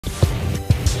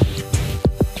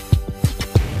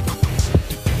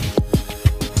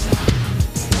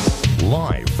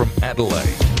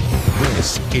Adelaide.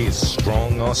 This is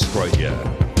Strong Australia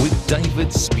with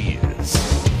David Spears.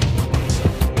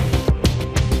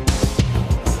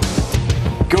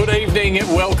 Good evening,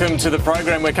 welcome to the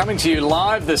program. We're coming to you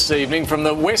live this evening from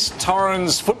the West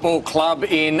Torrens Football Club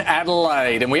in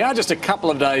Adelaide, and we are just a couple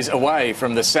of days away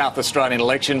from the South Australian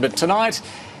election, but tonight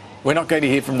we're not going to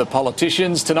hear from the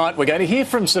politicians. Tonight we're going to hear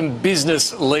from some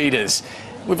business leaders.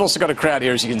 We've also got a crowd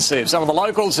here, as you can see, of some of the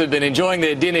locals who've been enjoying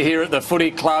their dinner here at the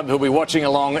footy club, who'll be watching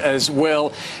along as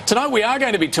well. Tonight we are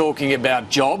going to be talking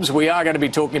about jobs, we are going to be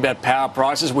talking about power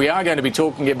prices, we are going to be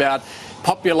talking about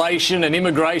population and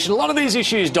immigration, a lot of these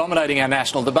issues dominating our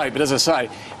national debate. But as I say,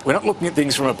 we're not looking at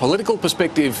things from a political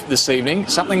perspective this evening,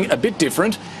 something a bit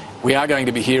different. We are going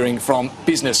to be hearing from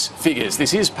business figures.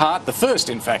 This is the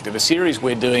first, in fact, of a series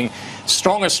we're doing,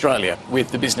 Strong Australia, with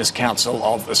the Business Council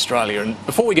of Australia. And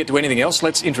before we get to anything else,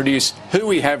 let's introduce who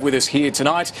we have with us here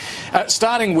tonight,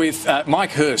 starting with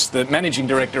Mike Hirst, the Managing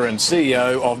Director and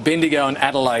CEO of Bendigo and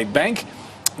Adelaide Bank,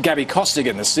 Gabby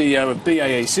Costigan, the CEO of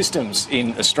BAE Systems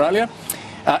in Australia,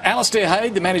 Alister, Haigh,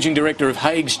 the Managing Director of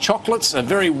Haigh's Chocolates, a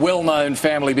very well-known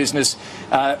family business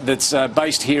that's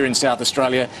based here in South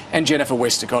Australia, and Jennifer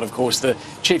Westacott, of course, the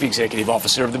Chief Executive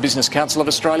Officer of the Business Council of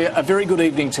Australia. A very good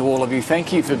evening to all of you.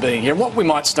 Thank you for being here. And what we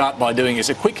might start by doing is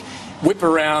a quick whip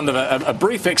around of a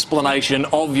brief explanation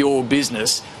of your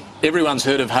business. Everyone's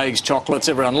heard of Haigh's Chocolates,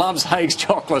 everyone loves Haigh's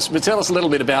Chocolates, but tell us a little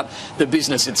bit about the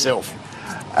business itself.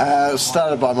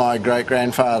 Started by my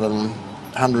great-grandfather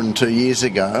 102 years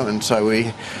ago, and so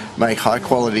we make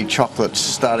high-quality chocolates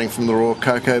starting from the raw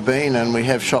cocoa bean, and we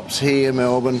have shops here,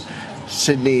 Melbourne,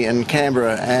 Sydney and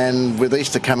Canberra, and with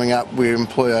Easter coming up we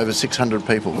employ over 600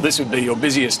 people. Well, this would be your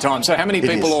busiest time. So how many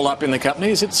people all up in the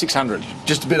company? Is it 600?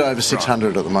 Just a bit over 600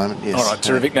 right at the moment, yes. All right,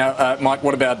 terrific. Now, Mike,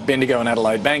 what about Bendigo and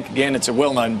Adelaide Bank? Again, it's a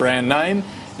well-known brand name,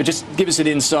 but just give us an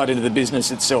insight into the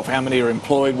business itself. How many are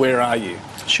employed? Where are you?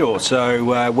 Sure.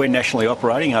 So we're nationally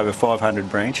operating, over 500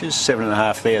 branches,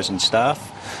 7,500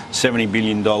 staff, $70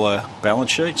 billion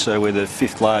balance sheet. So we're the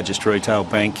fifth largest retail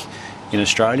bank in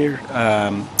Australia,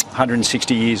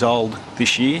 160 years old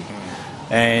this year,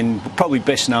 and probably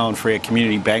best known for our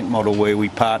community bank model, where we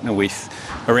partner with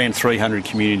around 300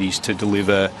 communities to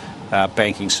deliver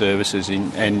banking services,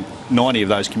 and 90 of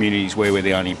those communities where we're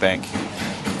the only bank.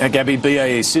 Now, Gabby,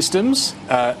 BAE Systems,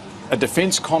 a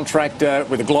defence contractor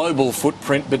with a global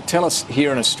footprint, but tell us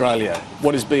here in Australia,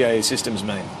 what does BAE Systems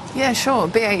mean? Yeah, sure.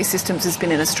 BAE Systems has been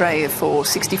in Australia for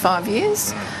 65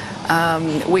 years.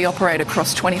 We operate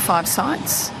across 25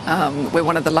 sites. We're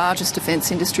one of the largest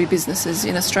defence industry businesses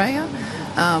in Australia,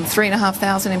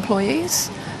 3,500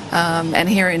 employees. And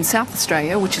here in South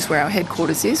Australia, which is where our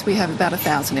headquarters is, we have about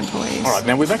 1,000 employees. All right,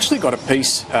 now we've actually got a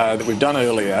piece that we've done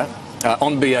earlier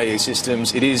on BAE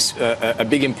Systems. It is a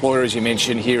big employer, as you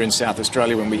mentioned, here in South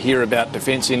Australia. When we hear about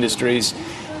defence industries,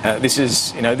 this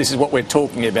is what we're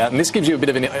talking about, and this gives you a bit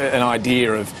of an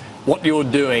idea of what you're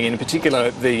doing, in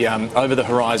particular the Over the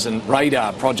Horizon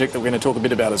radar project that we're going to talk a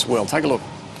bit about as well. Take a look.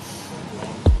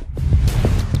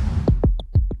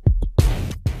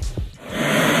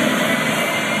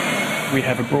 We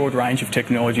have a broad range of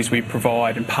technologies we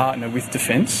provide and partner with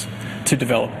Defence to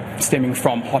develop, stemming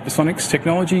from hypersonics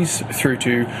technologies through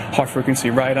to high-frequency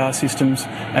radar systems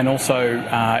and also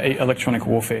electronic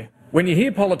warfare. When you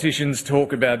hear politicians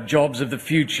talk about jobs of the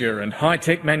future and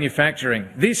high-tech manufacturing,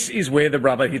 this is where the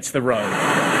rubber hits the road.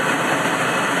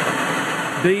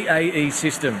 BAE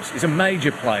Systems is a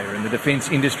major player in the defence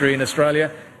industry in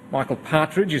Australia. Michael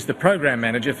Partridge is the Program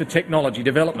Manager for Technology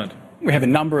Development. We have a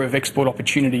number of export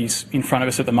opportunities in front of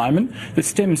us at the moment that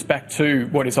stems back to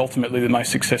what is ultimately the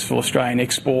most successful Australian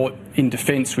export in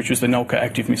defence, which was the Nolka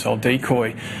active missile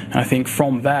decoy. And I think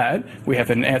from that, we have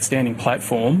an outstanding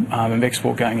platform of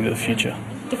export going into the future.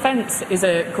 Defence is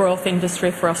a growth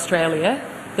industry for Australia.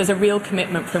 There's a real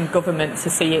commitment from government to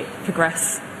see it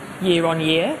progress year on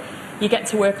year. You get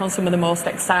to work on some of the most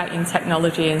exciting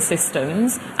technology and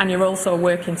systems, and you're also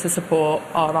working to support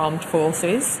our armed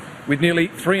forces. With nearly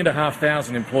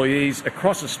 3,500 employees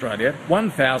across Australia,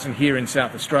 1,000 here in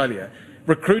South Australia,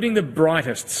 recruiting the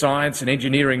brightest science and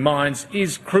engineering minds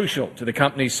is crucial to the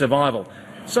company's survival.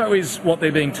 So is what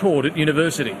they're being taught at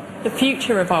university. The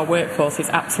future of our workforce is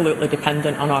absolutely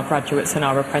dependent on our graduates and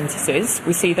our apprentices.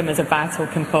 We see them as a vital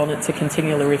component to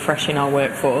continually refreshing our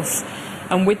workforce.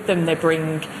 And with them they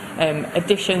bring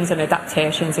additions and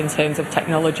adaptations in terms of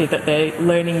technology that they're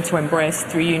learning to embrace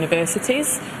through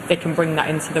universities. They can bring that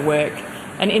into the work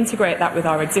and integrate that with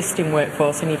our existing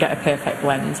workforce, and you get a perfect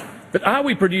blend. But are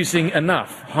we producing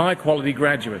enough high-quality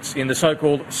graduates in the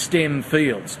so-called STEM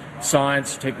fields,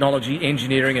 science, technology,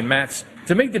 engineering and maths,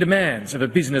 to meet the demands of a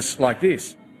business like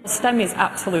this? STEM is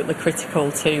absolutely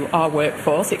critical to our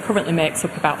workforce. It currently makes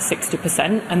up about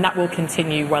 60%, and that will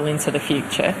continue well into the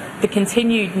future. The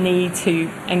continued need to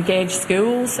engage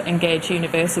schools, engage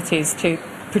universities to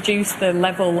produce the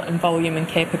level and volume and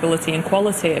capability and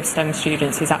quality of STEM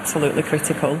students is absolutely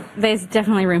critical. There's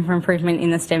definitely room for improvement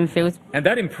in the STEM fields. And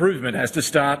that improvement has to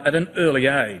start at an early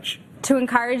age. To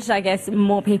encourage, I guess,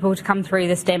 more people to come through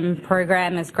the STEM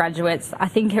program as graduates, I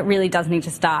think it really does need to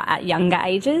start at younger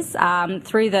ages,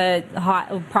 through the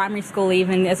primary school,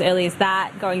 even as early as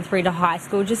that, going through to high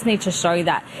school. Just need to show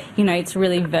that, you know, it's a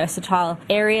really versatile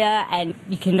area and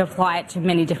you can apply it to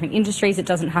many different industries. It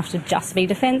doesn't have to just be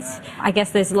defence. I guess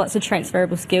there's lots of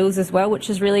transferable skills as well, which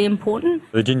is really important.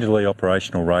 The Digitally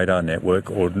Operational Radar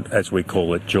Network, or as we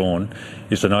call it, JORN,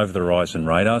 is an over-the-horizon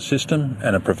radar system,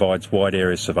 and it provides wide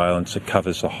area surveillance that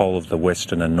covers the whole of the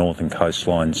western and northern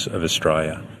coastlines of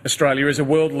Australia. Australia is a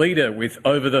world leader with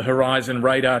over-the-horizon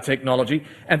radar technology,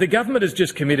 and the government has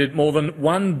just committed more than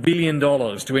 $1 billion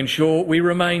to ensure we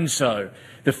remain so.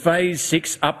 The Phase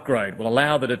 6 upgrade will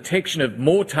allow the detection of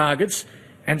more targets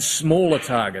and smaller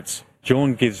targets.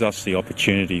 JORN gives us the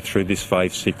opportunity through this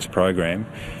Phase 6 program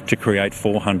to create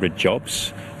 400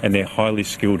 jobs, and they're highly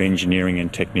skilled engineering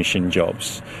and technician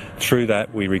jobs. Through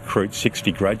that we recruit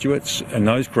 60 graduates, and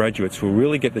those graduates will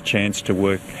really get the chance to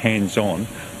work hands-on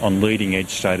on leading-edge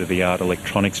state-of-the-art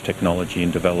electronics technology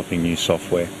and developing new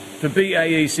software. For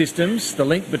BAE Systems, the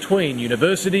link between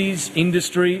universities,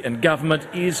 industry and government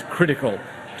is critical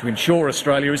to ensure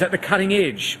Australia is at the cutting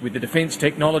edge with the defence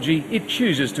technology it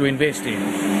chooses to invest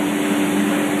in.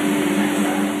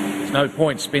 No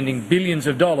point spending billions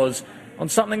of dollars on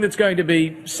something that's going to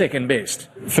be second best.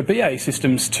 For BAE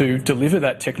Systems to deliver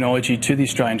that technology to the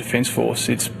Australian Defence Force,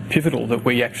 it's pivotal that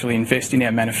we actually invest in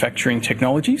our manufacturing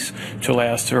technologies to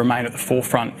allow us to remain at the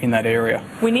forefront in that area.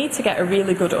 We need to get a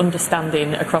really good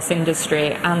understanding across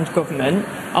industry and government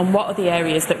on what are the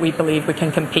areas that we believe we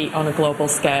can compete on a global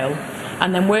scale,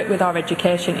 and then work with our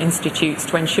education institutes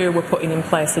to ensure we're putting in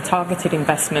place the targeted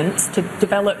investments to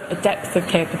develop a depth of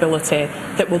capability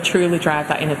that will truly drive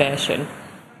that innovation.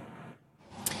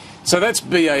 So that's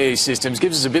BAE Systems,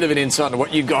 gives us a bit of an insight into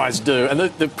what you guys do. And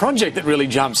the project that really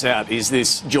jumps out is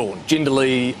this JORN,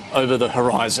 Digitally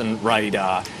Over-the-Horizon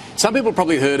Radar. Some people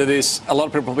probably heard of this, a lot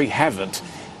of people probably haven't.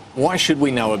 Why should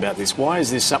we know about this? Why is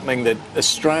this something that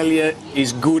Australia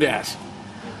is good at?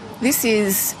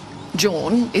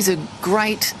 JORN is a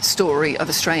great story of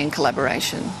Australian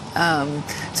collaboration.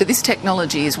 So this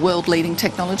technology is world-leading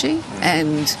technology,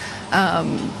 and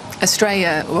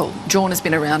JORN has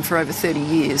been around for over 30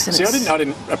 years. And See, I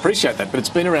didn't appreciate that, but it's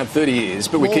been around 30 years,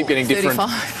 but we keep getting different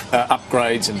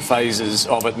upgrades and phases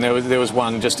of it. And there was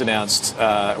one just announced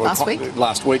last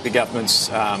week. The government's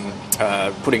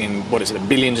putting in, $1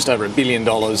 billion, just over $1 billion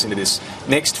into this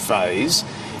next phase.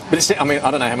 But I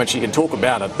don't know how much you can talk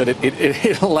about it, but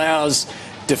it allows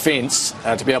defence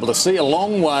to be able to see a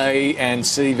long way and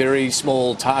see very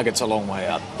small targets a long way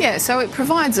up. Yeah, so it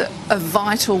provides a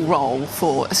vital role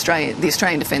for the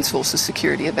Australian Defence Force's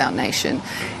security of our nation,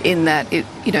 in that it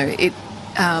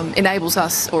enables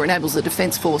the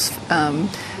Defence Force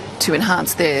to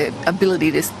enhance their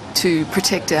ability to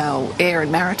protect our air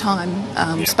and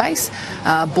maritime space,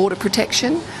 border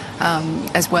protection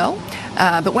as well.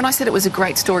 But when I said it was a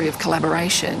great story of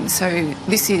collaboration, so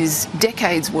this is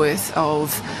decades worth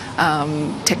of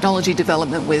technology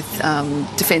development with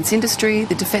defence industry,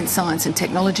 the Defence Science and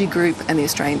Technology Group and the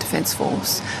Australian Defence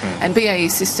Force. And BAE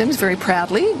Systems, very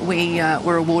proudly, we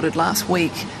were awarded last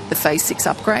week the Phase 6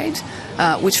 upgrade,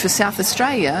 which for South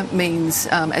Australia means,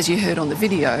 as you heard on the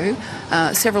video,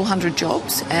 several hundred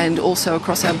jobs, and also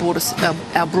across our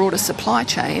broader supply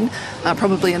chain,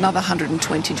 probably another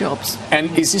 120 jobs.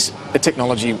 And is this a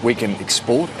technology we can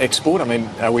export? I mean,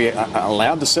 are we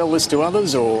allowed to sell this to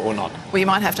others or not? Well, you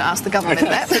might have to ask the government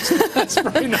that. That's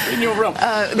very not in your realm.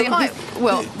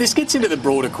 This gets into the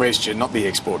broader question, not the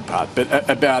export part, but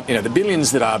about the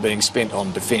billions that are being spent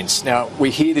on defence. Now,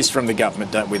 we hear this from the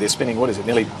government, don't we? They're spending,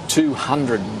 nearly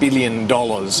 $200 billion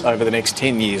over the next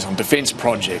 10 years on defence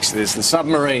projects. There's the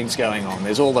submarines going on.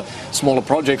 There's all the smaller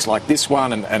projects like this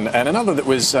one and another that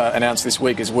was announced this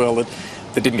week as well that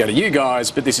didn't go to you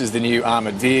guys, but this is the new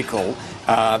armoured vehicle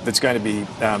that's going to be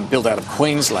built out of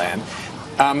Queensland.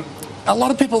 A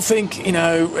lot of people think,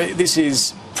 this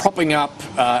is propping up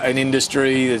an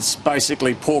industry that's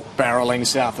basically pork barrelling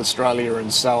South Australia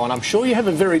and so on. I'm sure you have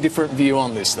a very different view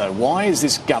on this, though. Why is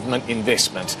this government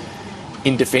investment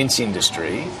in defence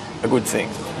industry a good thing?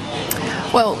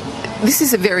 Well, This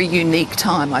is a very unique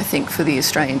time, I think, for the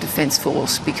Australian Defence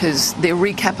Force because they're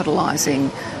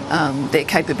recapitalising their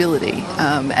capability,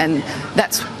 and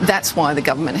that's why the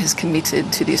government has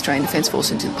committed to the Australian Defence Force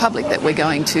and to the public that we're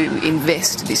going to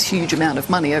invest this huge amount of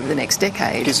money over the next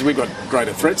decade. Because we've got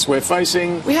greater threats we're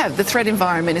facing. We have. The threat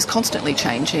environment is constantly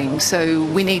changing, so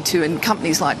we need to, and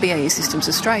companies like BAE Systems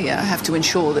Australia have to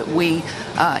ensure that we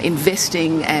are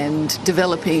investing and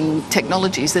developing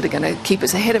technologies that are going to keep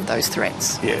us ahead of those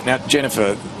threats. Yeah. Now,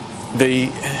 Jennifer,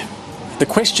 the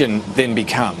question then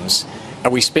becomes,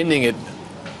 are we spending it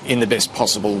in the best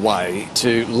possible way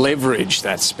to leverage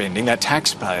that spending, that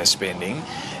taxpayer spending,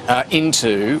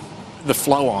 into the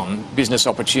flow-on business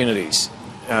opportunities,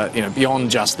 beyond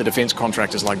just the defence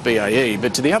contractors like BAE,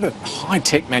 but to the other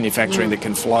high-tech manufacturing that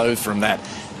can flow from that.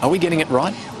 Are we getting it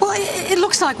right? Well, it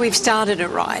looks like we've started it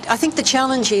right. I think the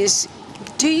challenge is,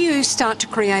 do you start to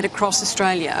create across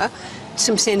Australia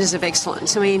some centres of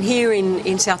excellence? I mean, here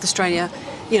in South Australia,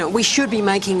 we should be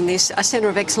making this a centre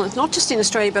of excellence, not just in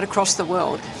Australia, but across the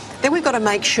world. Then we've got to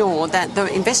make sure that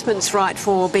the investment's right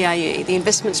for BAE, the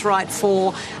investment's right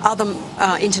for other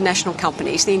international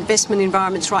companies, the investment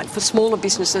environment's right for smaller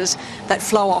businesses that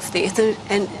flow off there,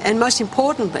 and most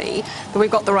importantly, that we've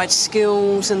got the right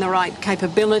skills and the right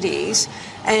capabilities,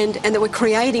 and that we're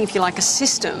creating, if you like, a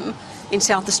system in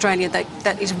South Australia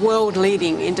that is world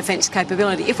leading in defence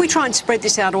capability. If we try and spread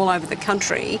this out all over the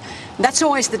country, that's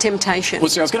always the temptation. Well,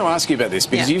 see, I was going to ask you about this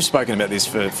because you've spoken about this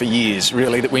for years,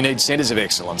 really, that we need centres of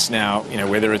excellence. Now,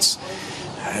 whether it's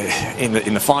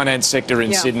in the finance sector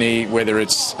in Sydney, whether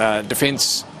it's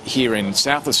defence here in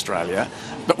South Australia,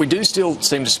 but we do still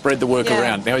seem to spread the work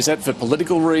around. Now, is that for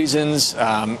political reasons?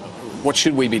 What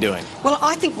should we be doing? Well,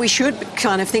 I think we should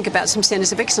kind of think about some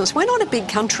centres of excellence. We're not a big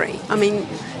country. I mean,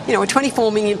 we're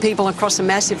 24 million people across a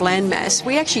massive landmass.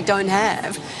 We actually don't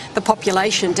have the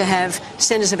population to have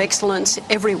centres of excellence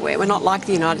everywhere. We're not like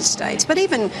the United States. But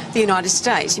even the United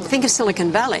States, if you think of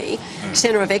Silicon Valley,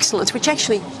 Centre of Excellence, which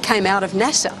actually came out of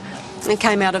NASA and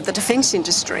came out of the defence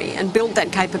industry and built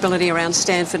that capability around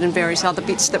Stanford and various other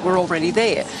bits that were already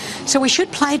there. So we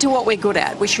should play to what we're good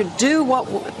at. We should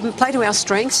play to our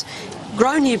strengths,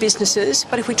 grow new businesses,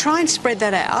 but if we try and spread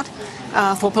that out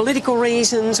for political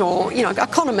reasons, or,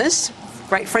 economists,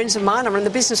 great friends of mine are in the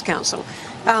Business Council,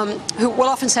 who will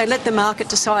often say, let the market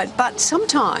decide. But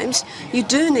sometimes you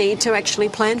do need to actually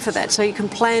plan for that. So you can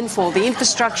plan for the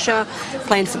infrastructure,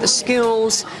 plan for the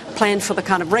skills, plan for the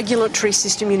kind of regulatory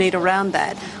system you need around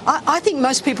that. I think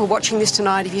most people watching this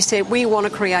tonight, if you said, we want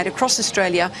to create across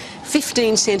Australia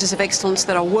 15 centres of excellence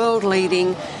that are world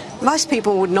leading, most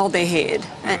people would nod their head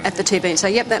at the TV and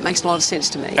say, yep, that makes a lot of sense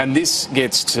to me. And this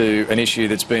gets to an issue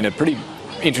that's been a pretty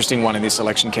interesting one in this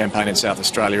election campaign in South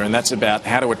Australia, and that's about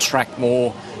how to attract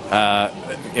more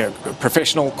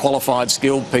professional, qualified,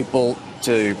 skilled people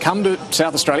to come to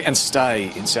South Australia and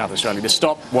stay in South Australia, to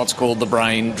stop what's called the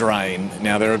brain drain.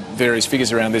 Now, there are various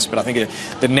figures around this, but I think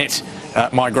the net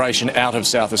migration out of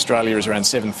South Australia is around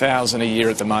 7,000 a year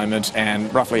at the moment,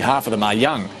 and roughly half of them are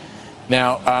young.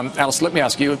 Now, Alister, let me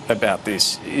ask you about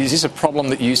this. Is this a problem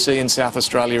that you see in South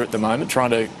Australia at the moment, trying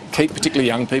to keep particularly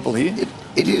young people here?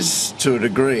 It is to a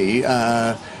degree.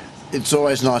 It's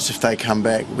always nice if they come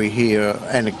back. We hear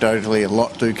anecdotally a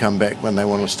lot do come back when they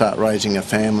want to start raising a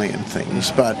family and things.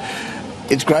 But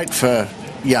it's great for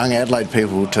young Adelaide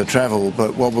people to travel,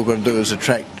 but what we've got to do is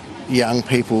attract young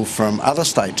people from other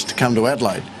states to come to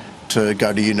Adelaide to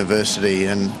go to university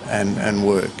and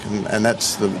work, and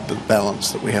that's the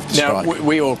balance that we have to strike. Now,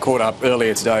 we all caught up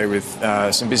earlier today with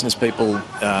some business people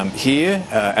here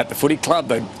at the footy club.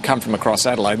 They'd come from across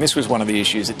Adelaide, and this was one of the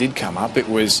issues that did come up. It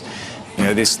was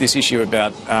this issue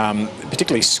about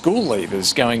particularly school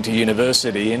leavers going to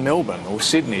university in Melbourne or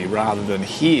Sydney rather than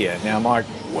here. Now, Mike,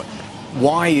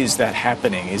 why is that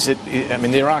happening? Is it? I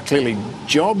mean, there are clearly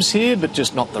jobs here, but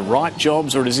just not the right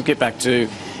jobs, or does it get back to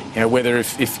whether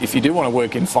if you do want to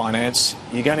work in finance,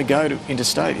 you're going to go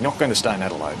interstate, you're not going to stay in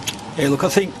Adelaide? Yeah, look, I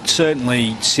think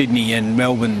certainly Sydney and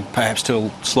Melbourne, perhaps to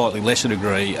a slightly lesser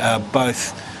degree, are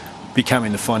both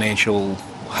becoming the financial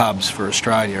hubs for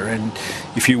Australia. And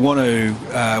if you want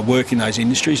to work in those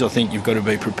industries, I think you've got to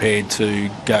be prepared to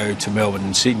go to Melbourne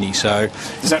and Sydney. So,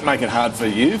 does that make it hard for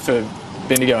you, for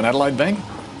Bendigo and Adelaide Bank?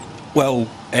 Well,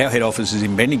 our head office is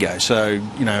in Bendigo, so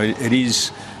it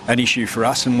is an issue for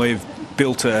us, and we've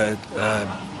built a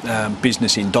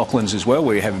business in Docklands as well,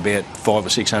 where we have about 500 or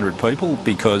 600 people,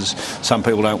 because some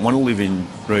people don't want to live in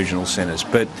regional centres.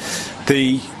 But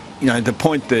the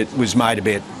point that was made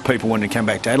about people wanting to come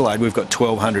back to Adelaide, we've got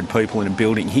 1,200 people in a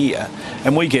building here,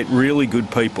 and we get really good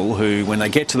people who, when they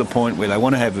get to the point where they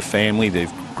want to have a family,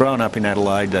 they've grown up in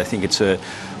Adelaide, they think it's a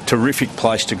terrific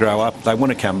place to grow up. They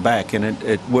want to come back, and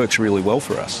it works really well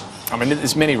for us. I mean,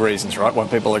 there's many reasons, right, why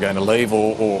people are going to leave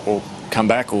or come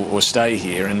back or stay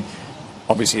here. And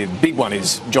obviously, the big one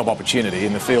is job opportunity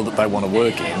in the field that they want to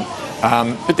work in.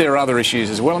 But there are other issues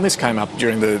as well, and this came up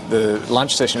during the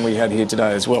lunch session we had here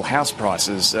today as well. House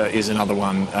prices is another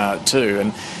one too,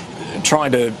 and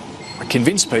trying to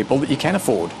convince people that you can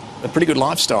afford a pretty good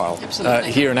lifestyle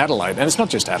here in Adelaide. And it's not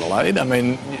just Adelaide. I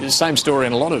mean, same story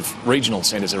in a lot of regional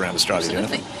centres around Australia.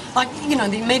 Absolutely. Like, you know,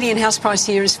 the median house price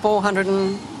here is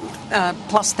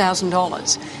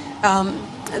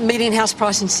 $400,000+. Median house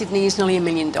price in Sydney is nearly $1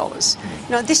 million.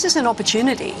 You know, this is an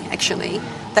opportunity, actually,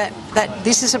 that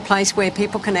this is a place where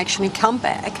people can actually come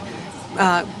back,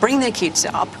 bring their kids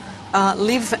up,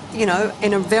 live, you know,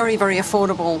 in a very, very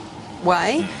affordable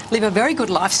way, live a very good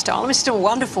lifestyle. It's still a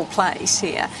wonderful place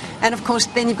here. And, of course,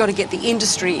 then you've got to get the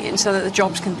industry in so that the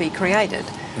jobs can be created.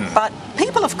 But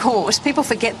people, of course, people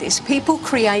forget this. People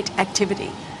create activity.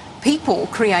 People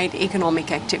create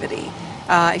economic activity.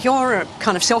 If you're a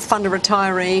kind of self-funded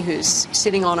retiree who's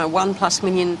sitting on a $1+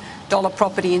 million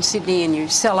property in Sydney and you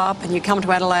sell up and you come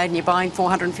to Adelaide and you're buying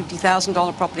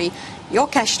 $450,000 property, you're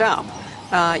cashed up.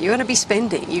 You're going to be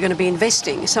spending, you're going to be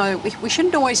investing. So we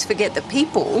shouldn't always forget that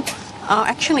people are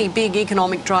actually big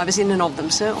economic drivers in and of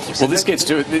themselves. Well, this gets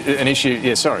to an issue.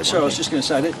 Yeah, sorry. So I was just going to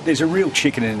say that there's a real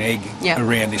chicken and egg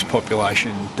around this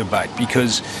population debate,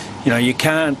 because, you know, you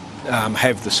can't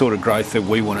have the sort of growth that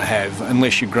we want to have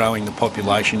unless you're growing the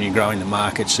population, you're growing the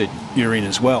markets that you're in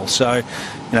as well. So, you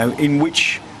know, in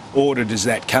which order does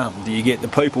that come? Do you get the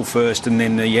people first and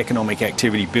then the economic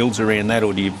activity builds around that,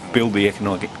 or do you build the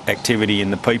economic activity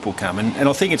and the people come? And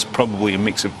I think it's probably a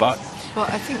mix of both. Well,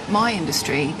 I think my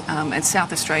industry and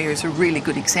South Australia is a really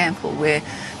good example where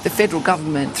the federal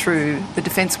government, through the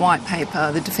Defence White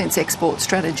Paper, the Defence Export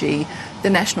Strategy, the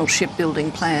National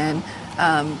Shipbuilding Plan,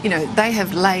 you know, they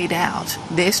have laid out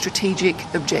their strategic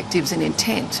objectives and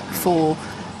intent for,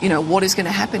 you know, what is going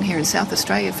to happen here in South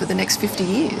Australia for the next 50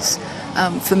 years.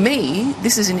 For me,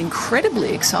 this is an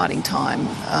incredibly exciting time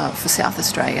for South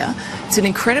Australia. It's an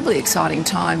incredibly exciting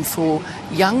time for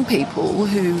young people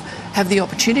who have the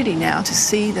opportunity now to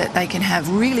see that they can have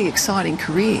really exciting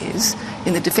careers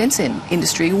in the defence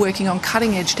industry working on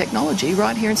cutting-edge technology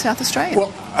right here in South Australia.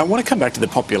 Well, I want to come back to the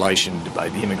population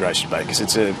debate, the immigration debate, because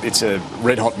it's a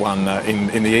red-hot one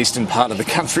in the eastern part of the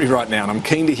country right now, and I'm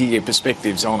keen to hear your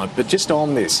perspectives on it. But just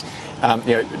on this,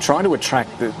 you know, trying to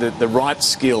attract the right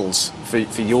skills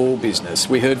for your business.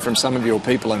 We heard from some of your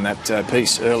people in that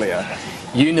piece earlier.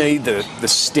 You need the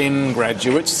STEM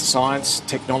graduates, science,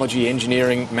 technology,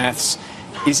 engineering, maths.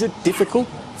 Is it difficult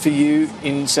for you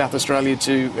in South Australia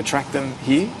to attract them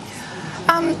here?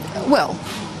 Well,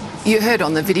 you heard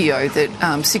on the video that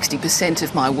 60%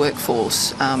 of my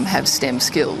workforce have STEM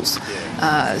skills.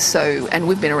 And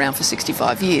we've been around for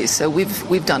 65 years, so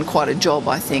we've done quite a job,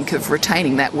 I think, of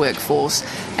retaining that workforce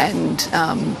and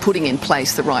putting in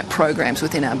place the right programs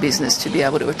within our business to be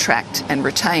able to attract and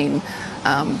retain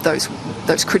those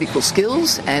critical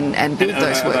skills and build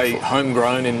those workforce. Are they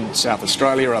homegrown in South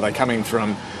Australia? Are they coming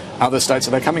from other states?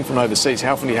 Are they coming from overseas?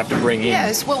 How often do you have to bring in?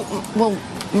 Yes, well,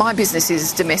 my business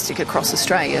is domestic across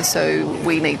Australia, so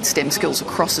we need STEM skills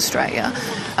across Australia.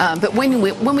 But when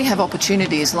we have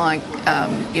opportunities like,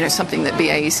 you know, something that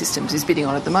BAE Systems is bidding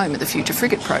on at the moment, the Future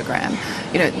Frigate program,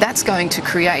 you know, that's going to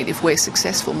create, if we're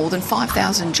successful, more than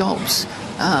 5,000 jobs,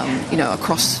 you know,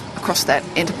 across that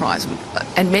enterprise,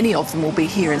 and many of them will be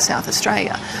here in South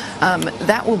Australia.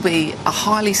 That will be a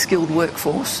highly skilled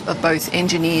workforce of both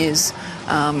engineers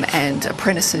and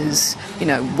apprentices, you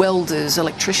know, welders,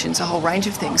 electricians, a whole range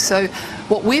of things. So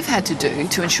what we've had to do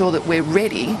to ensure that we're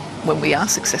ready when we are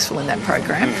successful in that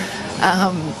program,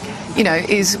 you know,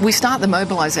 is we start the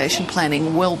mobilisation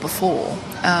planning well before,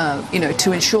 you know,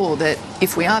 to ensure that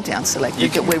if we are down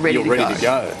selected, that we're ready to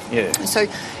go. Yeah. So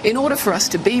in order for us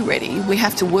to be ready, we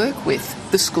have to work with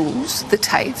the schools, the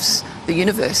TAFEs, the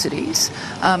universities,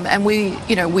 and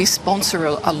we sponsor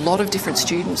a lot of different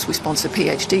students. We sponsor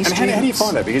PhD students. And how do you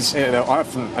find that? Because, you know, I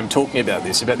often am talking about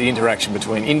this, about the interaction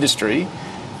between industry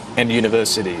and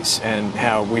universities and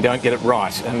how we don't get it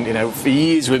right. And, you know, for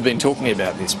years we've been talking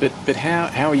about this, but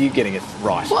how are you getting it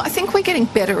right? Well, I think we're getting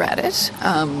better at it,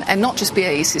 and not just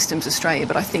BAE Systems Australia,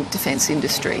 but I think defence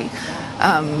industry.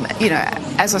 You know,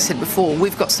 as I said before,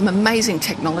 we've got some amazing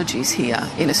technologies here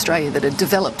in Australia that are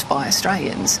developed by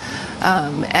Australians,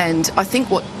 and I think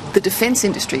what the defence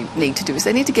industry need to do is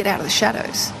they need to get out of the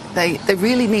shadows. They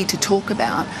really need to talk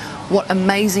about what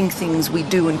amazing things we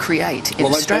do and create in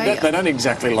Australia. They don't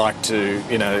exactly like to,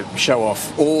 you know, show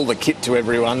off all the kit to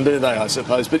everyone, do they, I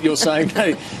suppose? But you're saying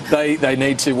they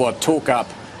need to, talk up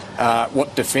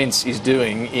what defence is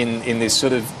doing in this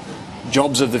sort of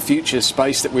jobs of the future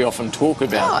space that we often talk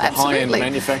about, the high-end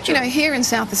manufacturing? You know, here in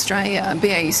South Australia,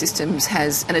 BAE Systems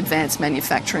has an advanced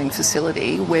manufacturing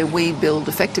facility where we build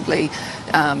effectively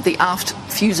the aft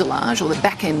fuselage or the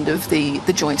back end of the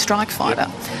Joint Strike Fighter.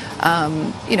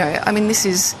 You know, I mean, this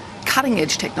is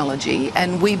cutting-edge technology,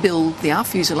 and we build the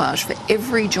aft fuselage for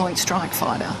every Joint Strike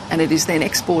Fighter, and it is then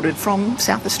exported from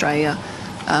South Australia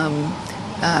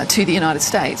to the United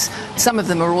States. Some of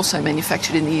them are also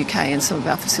manufactured in the UK and some of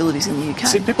our facilities in the UK.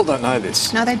 See, people don't know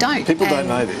this. No, they don't. People don't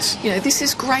know this. You know, this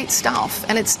is great stuff,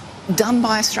 and it's done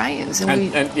by Australians.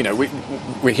 And you know,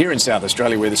 we're here in South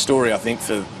Australia where the story, I think,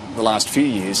 for the last few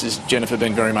years has, Jennifer,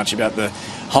 been very much about the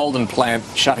Holden plant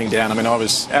shutting down. I mean, I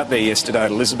was out there yesterday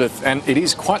at Elizabeth, and it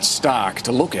is quite stark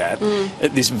to look at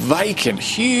this vacant,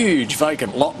 huge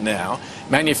vacant lot now.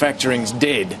 Manufacturing's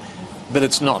dead. But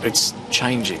it's not, it's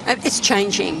changing. It's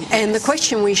changing, and the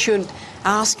question we should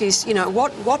ask is, you know,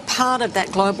 what part of that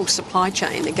global supply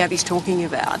chain that Gabby's talking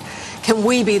about can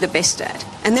we be the best at?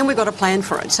 And then we've got a plan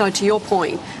for it. So to your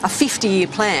point, a 50-year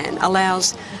plan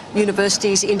allows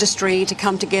universities, industry to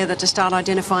come together to start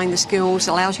identifying the skills,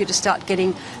 allows you to start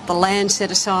getting the land set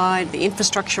aside, the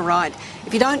infrastructure right.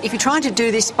 If you're trying to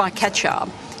do this by catch-up,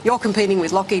 you're competing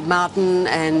with Lockheed Martin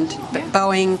and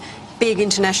Boeing, big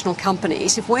international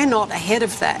companies. If we're not ahead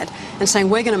of that and saying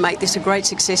we're going to make this a great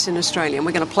success in Australia and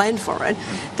we're going to plan for it,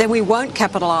 then we won't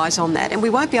capitalise on that, and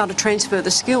we won't be able to transfer the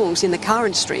skills in the car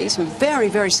industry. Some very,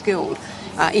 very skilled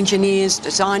engineers,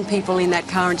 design people in that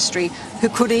car industry who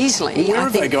could easily. Where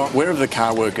have they gone? Where have the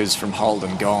car workers from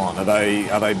Holden gone? Are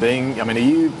they being? I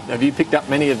mean, have you picked up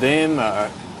many of them?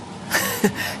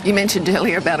 You mentioned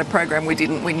earlier about a program we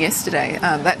didn't win yesterday.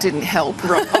 That didn't help.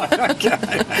 Right, okay.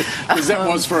 Because that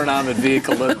was for an armoured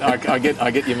vehicle. I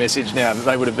get your message now that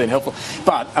they would have been helpful.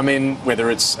 But, I mean,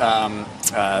 whether it's the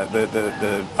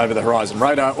over-the-horizon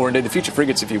radar or indeed the future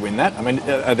frigates, if you win that, I mean,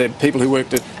 are there people who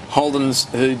worked at Holden's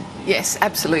who... Yes,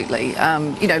 absolutely.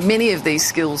 You know, many of these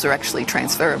skills are actually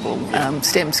transferable.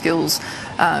 STEM skills,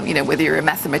 you know, whether you're a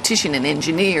mathematician, an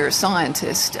engineer, a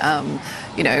scientist,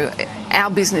 you know, our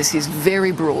business is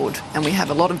very broad and we have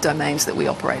a lot of domains that we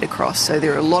operate across. So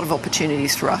there are a lot of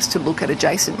opportunities for us to look at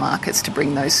adjacent markets to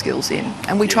bring those skills in.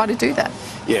 And we try to do that.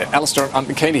 Yeah, Alister, I'm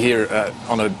keen to hear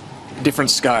on a different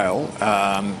scale.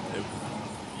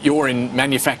 You're in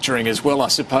manufacturing as well, I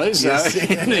suppose. Yes.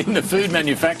 In the food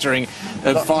manufacturing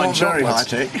of fine chocolates.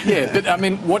 Very high tech. Yeah, but I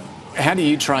mean, how do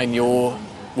you train your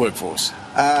workforce?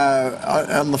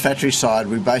 On the factory side,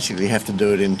 we basically have to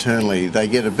do it internally. They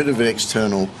get a bit of an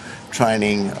external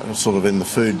training sort of in the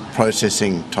food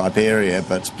processing type area,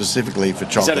 but specifically for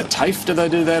chocolate. Is that a TAFE? Do they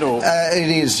do that? Or it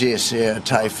is, yes, yeah, a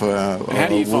TAFE. How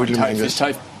do you find TAFE? Is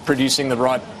TAFE producing the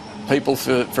right people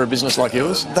for a business like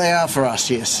yours? They are for us,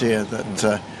 yes,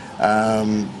 yeah.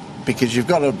 Because you've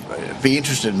got to be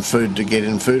interested in food to get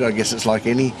in food. I guess it's like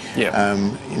any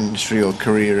industry or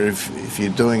career if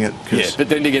you're doing it. Yeah, but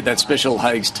then to get that special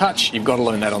Haig's touch, you've got to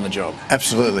learn that on the job.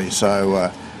 Absolutely.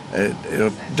 So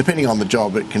depending on the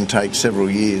job, it can take several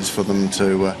years for them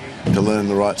to learn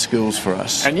the right skills for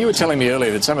us. And you were telling me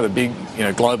earlier that some of the big,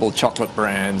 global chocolate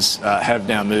brands have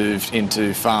now moved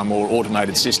into far more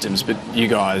automated systems, but you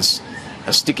guys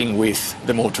are sticking with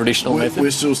the more traditional method? We're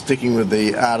still sticking with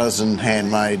the artisan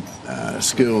handmade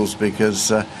skills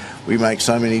because we make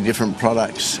so many different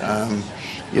products.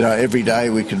 Every day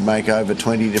we could make over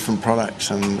 20 different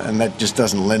products, and that just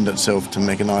doesn't lend itself to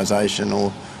mechanisation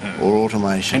or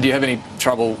automation. And do you have any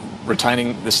trouble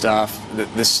retaining the staff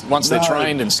once they're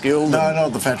trained and skilled? No, not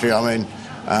at the factory. I mean,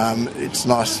 it's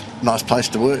nice place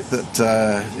to work.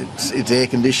 That it's air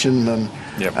conditioned and.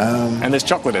 Yep. And there's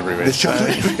chocolate everywhere. There's chocolate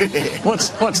everywhere.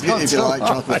 What's not if you like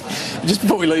chocolate? Just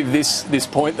before we leave this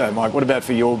point though, Mike, what about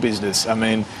for your business? I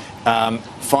mean,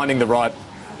 finding the right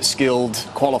skilled,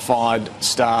 qualified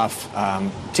staff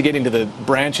to get into the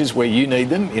branches where you need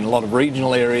them in a lot of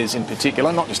regional areas in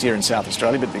particular, not just here in South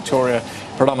Australia, but Victoria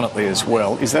predominantly as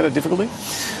well. Is that a difficulty?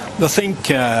 I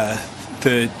think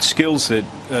the skills that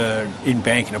in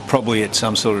banking are probably at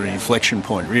some sort of an inflection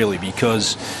point, really,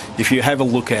 because if you have a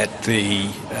look at the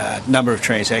number of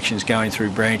transactions going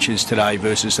through branches today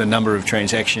versus the number of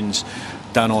transactions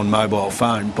done on mobile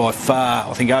phone, by far,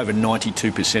 I think over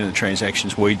 92% of the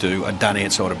transactions we do are done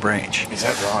outside a branch. Is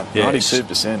that right? Yes.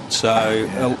 92%.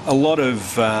 So a lot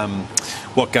of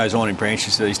what goes on in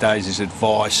branches these days is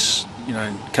advice,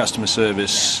 customer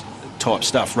service type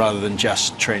stuff rather than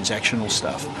just transactional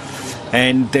stuff.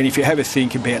 And then if you have a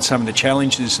think about some of the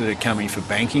challenges that are coming for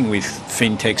banking with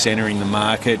fintechs entering the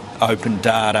market, open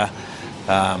data,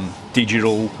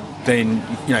 digital then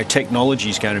technology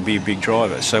is going to be a big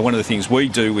driver. So one of the things we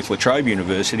do with La Trobe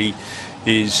University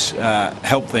is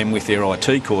help them with their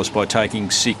IT course by taking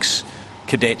 6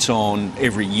 cadets on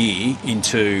every year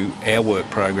into our work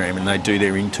program, and they do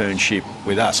their internship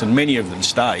with us, and many of them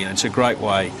stay, and it's a great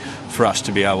way for us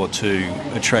to be able to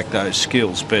attract those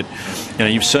skills. But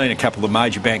you've seen a couple of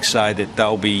major banks say that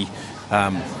they'll be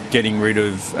getting rid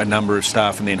of a number of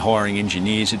staff and then hiring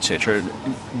engineers, etc.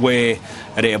 We're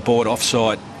at our board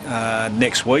offsite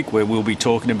next week where we'll be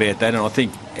talking about that, and I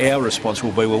think our response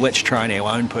will be, well, let's train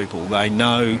our own people. They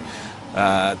know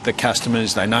the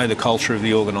customers, they know the culture of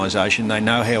the organisation, they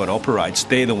know how it operates.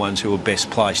 They're the ones who are best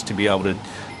placed to be able to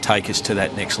take us to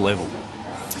that next level.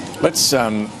 Let's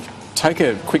take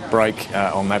a quick break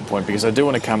on that point, because I do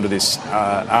want to come to this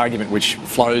argument which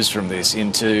flows from this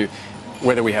into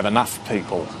whether we have enough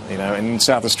people. In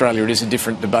South Australia it is a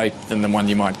different debate than the one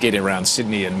you might get around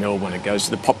Sydney and Melbourne. It goes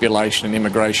to the population and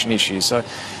immigration issues. So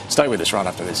stay with us right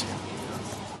after this.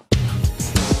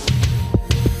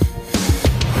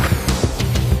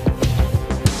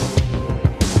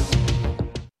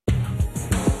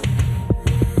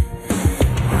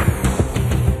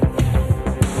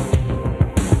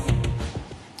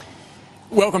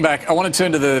 Welcome back. I want to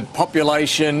turn to the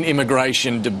population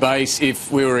immigration debate.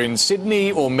 If we were in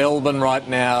Sydney or Melbourne right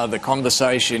now, the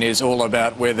conversation is all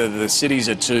about whether the cities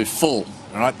are too full,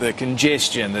 right? The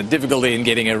congestion, the difficulty in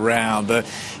getting around, the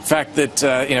fact that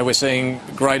we're seeing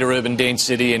greater urban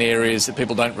density in areas that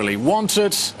people don't really want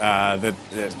it, that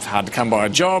it's hard to come by a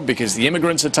job because the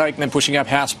immigrants are taking them, pushing up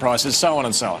house prices, so on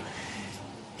and so on.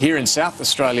 Here in South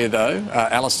Australia, though,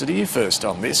 Alister, to you first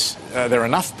on this. Are there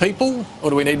enough people, or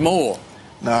do we need more?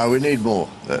 No, we need more.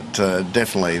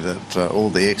 Definitely, all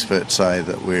the experts say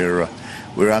that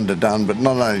we're underdone, but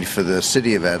not only for the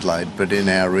city of Adelaide, but in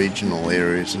our regional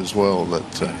areas as well. That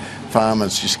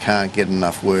farmers just can't get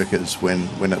enough workers when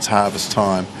it's harvest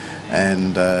time,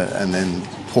 and then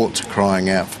ports are crying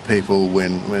out for people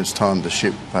when it's time to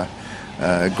ship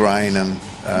grain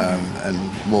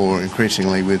and more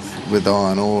increasingly with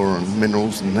iron ore and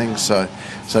minerals and things. So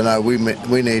no,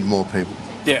 we need more people.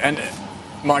 Yeah, and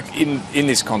Mike, in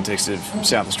this context of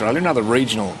South Australia and other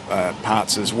regional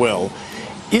parts as well,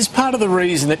 is part of the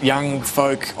reason that young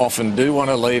folk often do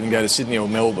want to leave and go to Sydney or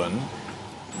Melbourne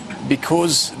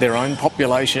because their own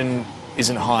population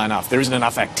isn't high enough, there isn't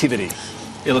enough activity?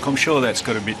 Yeah, look, I'm sure that's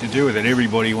got a bit to do with it.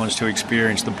 Everybody wants to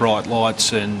experience the bright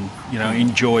lights and,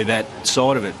 enjoy that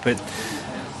side of it. But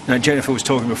Jennifer was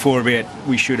talking before about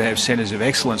we should have centres of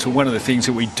excellence. Well, one of the things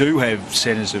that we do have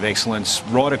centres of excellence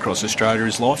right across Australia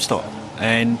is lifestyle.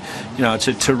 And, it's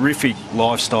a terrific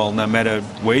lifestyle no matter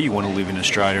where you want to live in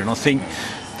Australia. And I think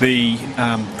the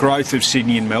growth of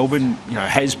Sydney and Melbourne,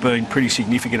 has been pretty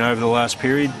significant over the last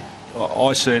period.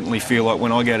 I certainly feel like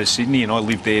when I go to Sydney, and I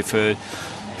lived there for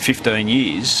 15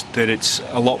 years, that it's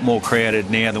a lot more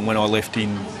crowded now than when I left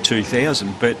in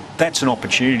 2000. But that's an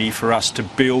opportunity for us to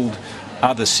build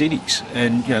other cities.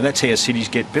 And, that's how cities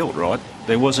get built, right?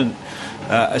 There wasn't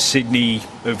a Sydney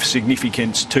of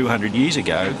significance 200 years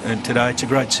ago, and today it's a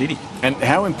great city. And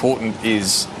how important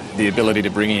is the ability to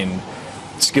bring in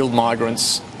skilled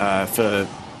migrants for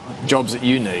jobs that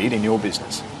you need in your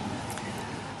business?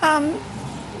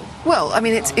 Well, I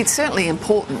mean, it's certainly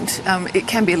important. It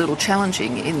can be a little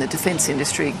challenging in the defence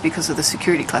industry because of the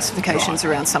security classifications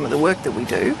around some of the work that we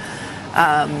do.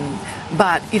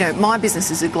 But, my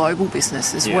business is a global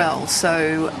business as well.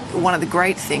 So one of the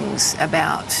great things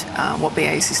about what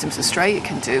BAE Systems Australia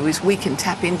can do is we can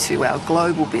tap into our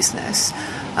global business,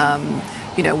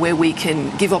 where we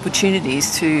can give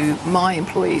opportunities to my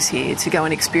employees here to go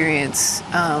and experience,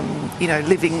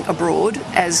 living abroad,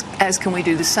 as can we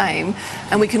do the same.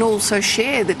 And we can also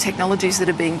share the technologies that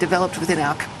are being developed within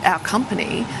our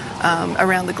company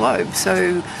around the globe.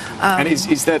 So, and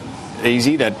is that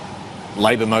easy, that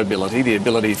labour mobility, the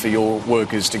ability for your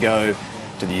workers to go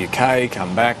to the UK,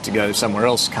 come back, to go somewhere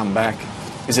else, come back?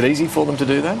 Is it easy for them to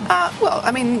do that? Well,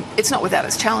 I mean, it's not without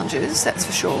its challenges, that's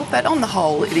for sure. But on the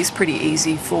whole, it is pretty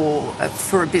easy for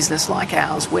a business like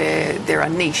ours, where there are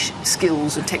niche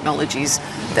skills and technologies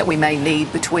that we may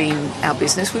need between our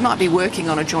business. We might be working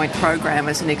on a joint program,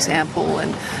 as an example,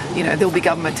 and there'll be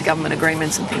government-to-government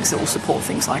agreements and things that will support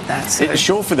things like that. So.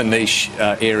 Sure, for the niche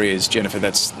areas, Jennifer,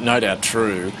 that's no doubt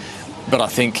true. But I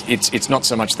think it's not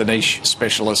so much the niche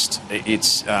specialist,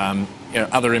 it's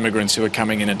other immigrants who are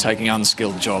coming in and taking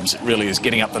unskilled jobs. It really is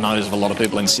getting up the nose of a lot of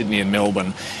people in Sydney and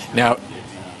Melbourne. Now,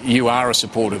 you are a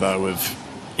supporter, though, of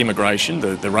immigration,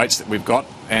 the rates that we've got,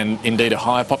 and indeed a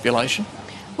higher population?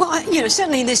 Well,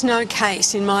 certainly there's no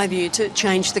case, in my view, to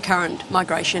change the current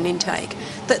migration intake.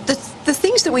 The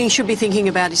things that we should be thinking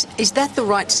about is that the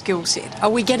right skill set?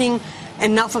 Are we getting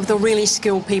enough of the really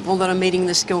skilled people that are meeting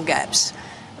the skill gaps?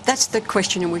 That's the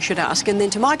question we should ask. And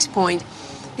then to Mike's point,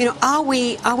 are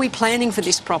we planning for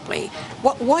this properly?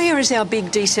 Where is our big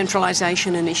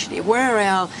decentralisation initiative? Where are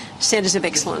our centres of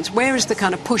excellence? Where is the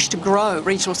kind of push to grow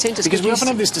regional centres? Because we often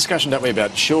have this discussion, don't we,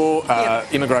 about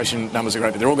immigration numbers are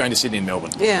great, but they're all going to Sydney and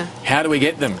Melbourne. Yeah. How do we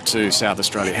get them to South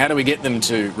Australia? How do we get them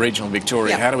to regional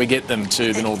Victoria? How do we get them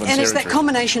to the Northern Territory? And it's that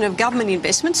combination of government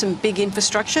investments and big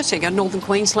infrastructure. So you've got Northern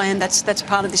Queensland, that's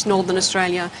part of this Northern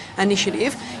Australia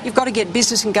initiative. You've got to get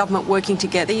business and government working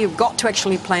together. You've got to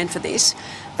actually plan for this.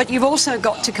 But you've also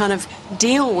got to kind of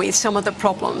deal with some of the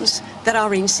problems that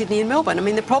are in Sydney and Melbourne. I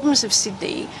mean, the problems of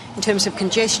Sydney in terms of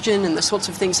congestion and the sorts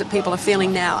of things that people are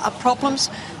feeling now are problems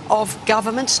of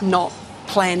governments not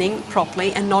planning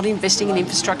properly and not investing in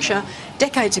infrastructure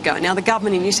decades ago. Now, the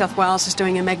government in New South Wales is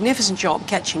doing a magnificent job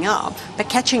catching up, but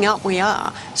catching up we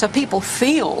are. So people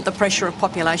feel the pressure of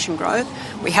population growth.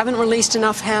 We haven't released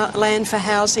enough land for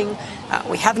housing.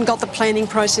 We haven't got the planning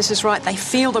processes right. They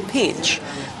feel the pinch.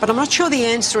 But I'm not sure the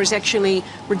answer is actually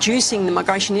reducing the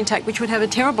migration intake, which would have a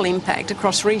terrible impact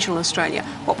across regional Australia.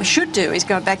 What we should do is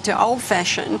go back to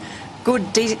old-fashioned, good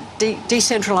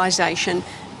decentralisation,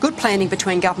 good planning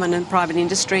between government and private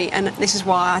industry, and this is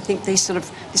why I think this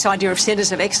idea of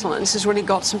centres of excellence has really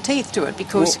got some teeth to it,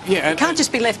 because it can't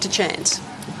just be left to chance.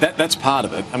 That's part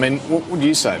of it. I mean, what would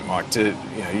you say, Mike?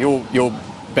 Your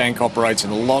bank operates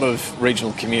in a lot of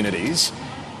regional communities.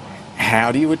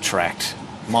 How do you attract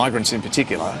migrants in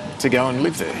particular to go and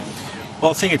live there?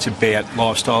 Well, I think it's about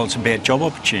lifestyle, it's about job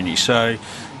opportunity. So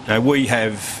we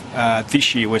have,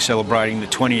 this year we're celebrating the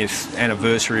 20th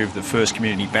anniversary of the first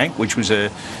community bank, which was a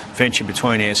venture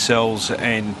between ourselves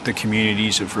and the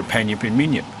communities of Rapanyup and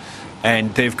Minyip.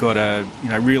 And they've got a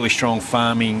really strong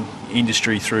farming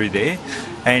industry through there,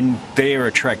 and they're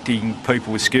attracting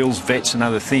people with skills, vets and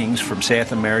other things from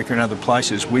South America and other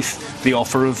places with the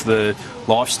offer of the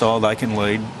lifestyle they can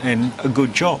lead and a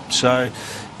good job. So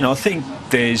I think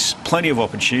there's plenty of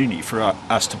opportunity for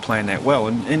us to plan that well.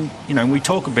 And we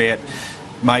talk about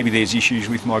maybe there's issues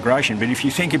with migration, but if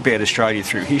you think about Australia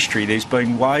through history, there's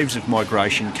been waves of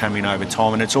migration coming over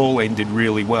time, and it's all ended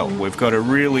really well. We've got a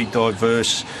really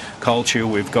diverse culture.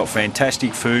 We've got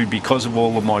fantastic food because of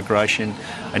all the migration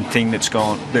and thing that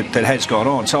has gone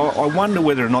on. So I wonder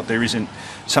whether or not there isn't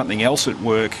something else at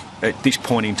work at this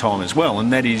point in time as well,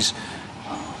 and that is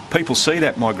people see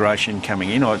that migration coming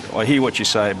in. I hear what you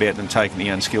say about them taking the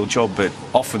unskilled job, but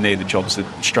often they're the jobs that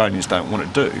Australians don't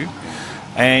want to do.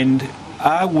 And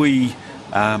are we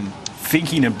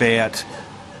thinking about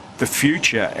the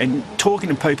future and talking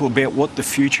to people about what the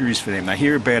future is for them? They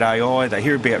hear about AI, they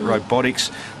hear about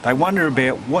robotics, they wonder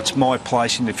about what's my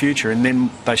place in the future, and then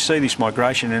they see this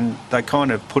migration and they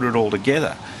kind of put it all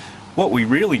together. What we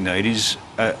really need is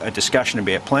a discussion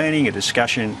about planning, a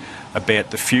discussion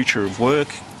about the future of work.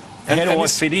 How do I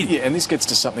fit in? Yeah, and this gets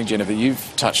to something, Jennifer,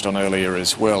 you've touched on earlier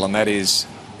as well, and that is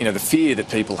the fear that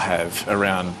people have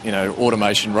around,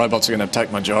 automation, robots are going to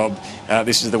take my job,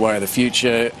 this is the way of the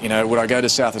future, would I go to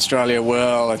South Australia?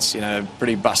 Well, it's,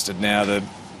 pretty busted now,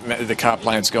 the car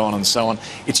plant's gone and so on.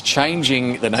 It's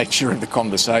changing the nature of the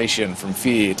conversation from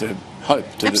fear to hope.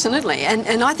 Absolutely,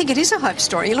 and I think it is a hope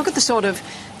story. You look at the sort of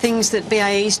things that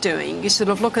BAE is doing, you sort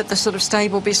of look at the sort of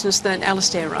stable business that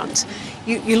Alister runs,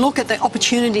 you look at the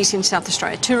opportunities in South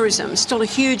Australia, tourism, still a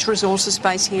huge resources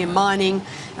base here, mining,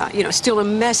 still a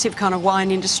massive kind of wine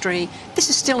industry.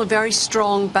 This is still a very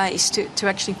strong base to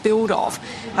actually build off,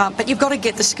 but you've got to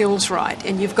get the skills right,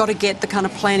 and you've got to get the kind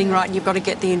of planning right, and you've got to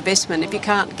get the investment. If you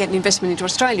can't get an investment into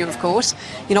Australia, of course,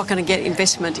 you're not going to get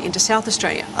investment into South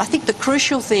Australia. I think the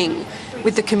crucial thing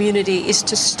with the community is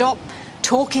to stop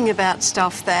talking about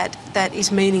stuff that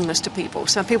is meaningless to people.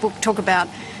 So people talk about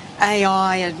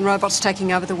AI and robots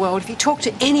taking over the world. If you talk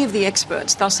to any of the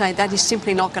experts, they'll say that is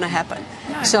simply not going to happen.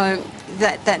 No. So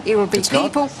that it will be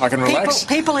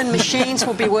people and machines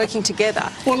will be working together.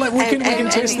 Well, we can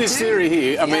test this theory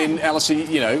here. I mean, Alister,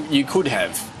 you could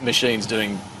have machines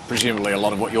doing presumably a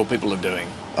lot of what your people are doing.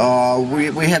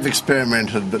 We have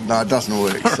experimented, but no, it doesn't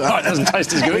work. So it doesn't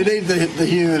taste as good. We need the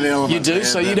human element. You do,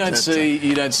 so you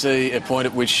don't see a point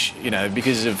at which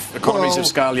because of economies of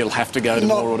scale, you'll have to go to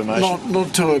more automation.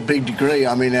 Not to a big degree.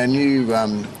 I mean, our new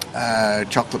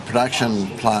chocolate production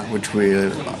plant, which we're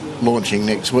launching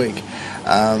next week,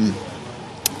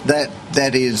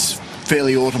 that is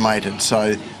fairly automated.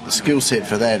 So the skill set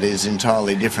for that is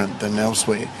entirely different than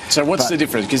elsewhere. So what's the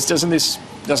difference? Because doesn't this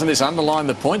doesn't this underline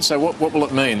the point? So what will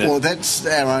it mean? Well, that's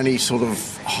our only sort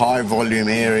of high volume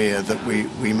area that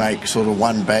we make sort of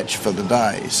one batch for the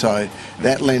day. So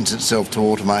that lends itself to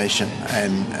automation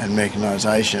and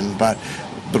mechanisation. But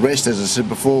the rest, as I said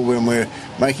before, when we're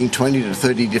making 20 to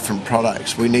 30 different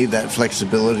products, we need that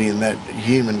flexibility and that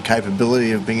human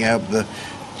capability of being able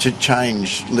to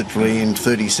change literally in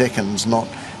 30 seconds, not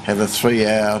have a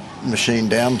 3-hour machine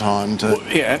downtime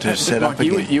to set up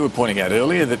again. You were pointing out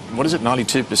earlier that,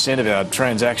 92% of our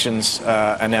transactions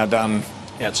are now done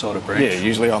outside of branch. Yeah,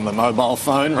 usually on the mobile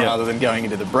phone rather than going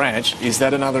into the branch. Is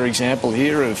that another example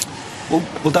here of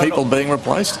people being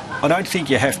replaced? I don't think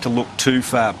you have to look too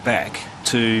far back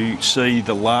to see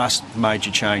the last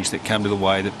major change that came to the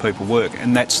way that people work,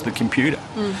 and that's the computer.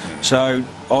 Mm-hmm. So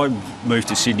I moved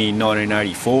to Sydney in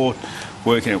 1984,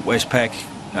 working at Westpac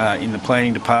in the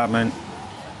planning department.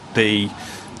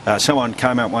 Someone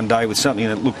came out one day with something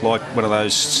that looked like one of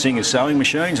those Singer sewing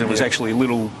machines, and it was actually a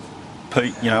little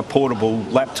portable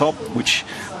laptop which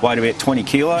weighed about 20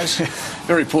 kilos.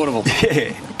 Very portable.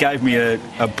 Yeah. Gave me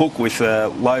a book with a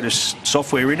load of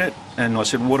software in it, and I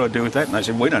said, what do I do with that? And they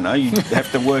said, we don't know, you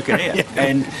have to work it out.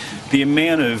 And the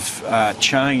amount of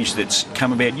change that's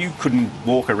come about, you couldn't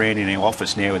walk around in our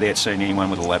office now without seeing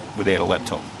anyone without a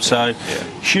laptop. So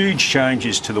huge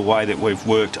changes to the way that we've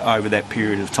worked over that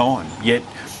period of time. Yet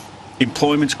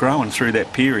employment's grown through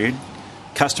that period,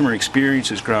 customer experience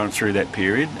has grown through that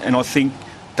period, and I think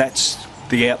that's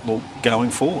the outlook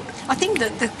going forward. I think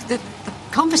that the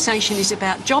conversation is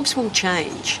about jobs will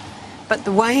change, but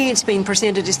the way it's been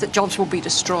presented is that jobs will be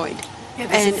destroyed.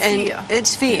 And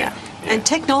it's fear. Yeah. And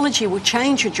technology will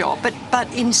change your job,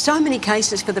 but in so many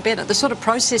cases for the better. The sort of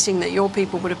processing that your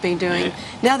people would have been doing,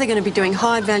 now they're going to be doing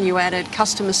high value added,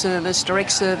 customer service,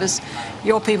 direct service.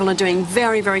 Your people are doing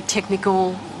very, very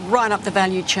technical, right up the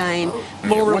value chain,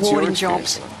 more rewarding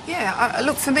jobs. Yeah,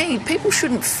 look, for me, people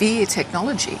shouldn't fear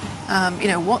technology.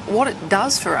 What it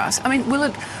does for us. I mean, will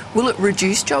it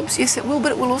reduce jobs? Yes, it will,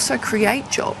 but it will also create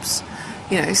jobs.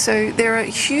 So there are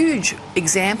huge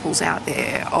examples out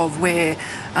there of where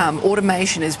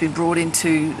automation has been brought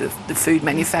into the food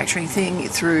manufacturing thing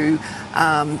through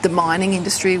the mining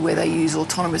industry where they use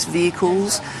autonomous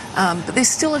vehicles. But there's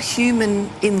still a human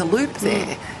in the loop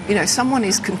there. Someone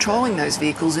is controlling those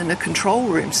vehicles in a control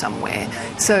room somewhere.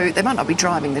 So they might not be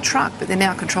driving the truck, but they're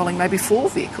now controlling maybe 4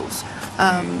 vehicles.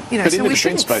 But in the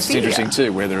defence space, it's interesting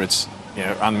too, whether it's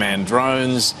unmanned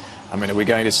drones. I mean, are we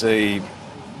going to see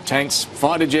tanks,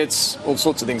 fighter jets, all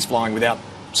sorts of things flying without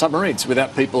submarines,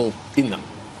 without people in them?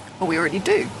 Well, we already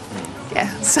do.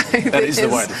 Yeah. So that is the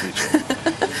way of the future.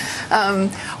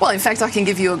 Well, in fact, I can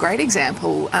give you a great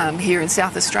example here in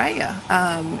South Australia.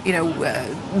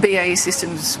 BAE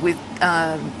Systems with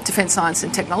Defence Science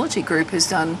and Technology Group has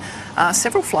done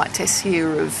several flight tests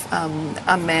here of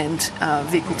unmanned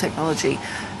vehicle technology,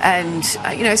 and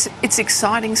it's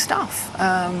exciting stuff.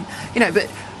 But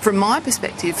from my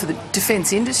perspective, for the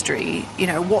defence industry,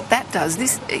 what that does,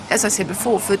 this, as I said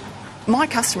before, for my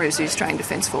customer is the Australian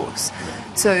Defence Force.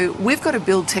 So we've got to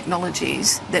build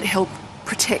technologies that help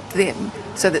protect them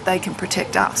so that they can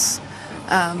protect us.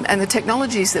 And the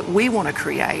technologies that we want to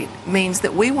create means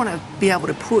that we want to be able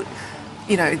to put,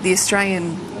 the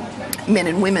Australian men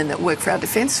and women that work for our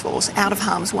Defence Force out of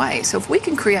harm's way. So if we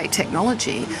can create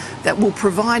technology that will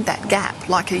provide that gap,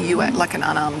 like an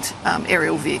unarmed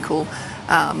aerial vehicle,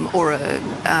 or a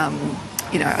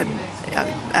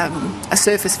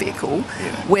surface vehicle,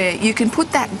 where you can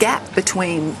put that gap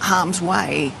between harm's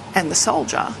way and the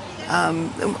soldier,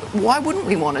 why wouldn't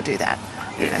we want to do that?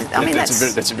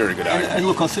 That's a very good argument. And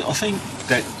look, I think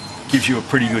that gives you a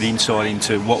pretty good insight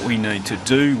into what we need to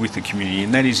do with the community,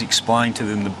 and that is explain to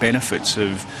them the benefits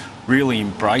of really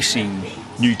embracing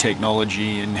new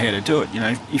technology and how to do it.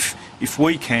 If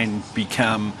we can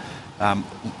become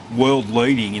world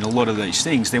leading in a lot of these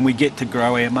things, then we get to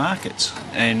grow our markets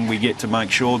and we get to make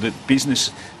sure that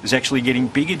business is actually getting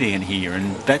bigger down here,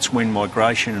 and that's when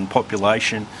migration and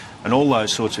population and all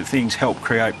those sorts of things help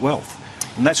create wealth.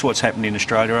 And that's what's happened in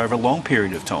Australia over a long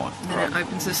period of time. And then it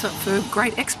opens us up for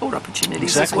great export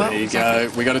opportunities as well. There you go.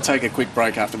 We've got to take a quick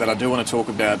break after that. I do want to talk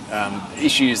about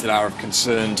issues that are of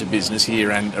concern to business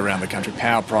here and around the country.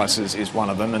 Power prices is one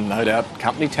of them, and no doubt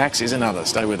company tax is another.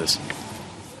 Stay with us.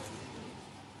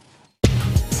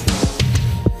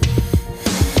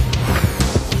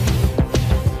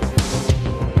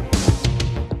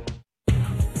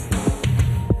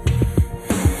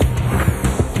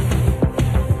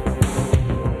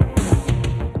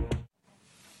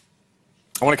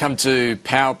 I want to come to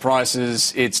power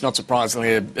prices, it's not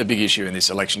surprisingly a big issue in this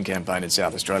election campaign in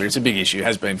South Australia. It's a big issue,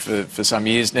 has been for some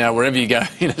years now, wherever you go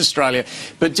in Australia.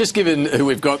 But just given who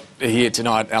we've got here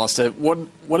tonight, Alister,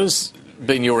 what has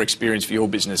been your experience for your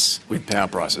business with power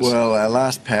prices? Well, our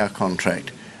last power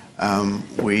contract,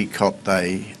 we copped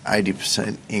a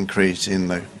 80% increase in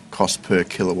the cost per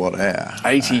kilowatt hour.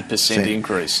 80%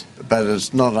 increase. But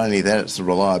it's not only that, it's the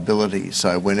reliability.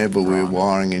 So whenever we're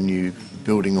wiring a new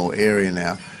building or area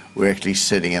now, we're actually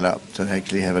setting it up to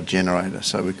actually have a generator,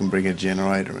 so we can bring a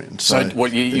generator in. So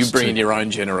what you bring in your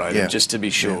own generator, just to be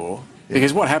sure? Yeah.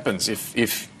 Because what happens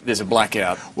if there's a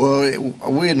blackout? Well,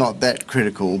 we're not that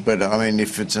critical, but I mean,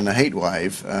 if it's in a heat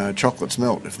wave, chocolates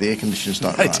melt if the air conditioners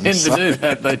don't run.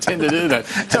 They tend to do that.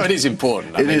 So it is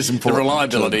important. It is important. The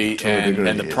reliability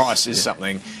and the price is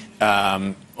something.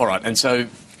 All right, and so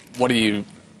what are you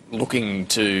looking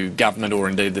to government or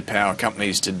indeed the power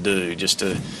companies to do?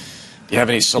 Do you have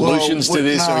any solutions to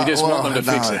this, or you just want them to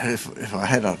fix it? If I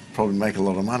had, I'd probably make a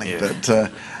lot of money. Yeah.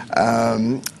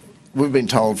 But we've been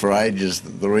told for ages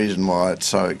that the reason why it's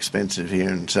so expensive here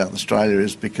in South Australia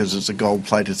is because it's a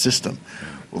gold-plated system.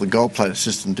 Well, the gold-plated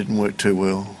system didn't work too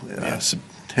well.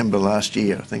 September last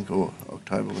year, I think, or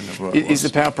October, whenever it was. Is the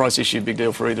power price issue a big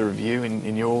deal for either of you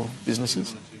in your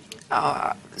businesses?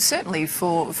 Certainly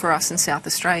for us in South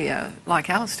Australia, like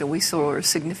Alister, we saw a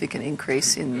significant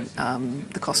increase in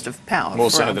the cost of power. More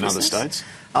so than other states?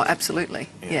 Oh, absolutely,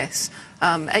 yes.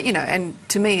 You know, and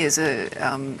to me as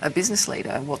a business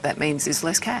leader, what that means is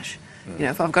less cash. You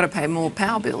know, if I've got to pay more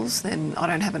power bills, then I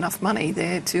don't have enough money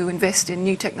there to invest in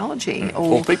new technology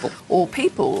or people,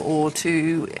 or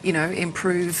to, you know,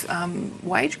 improve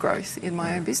wage growth in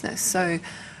my own business. So,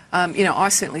 you know, I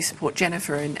certainly support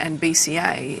Jennifer and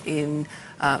BCA in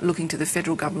looking to the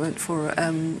federal government for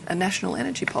a national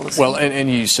energy policy. Well, and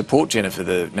you support, Jennifer,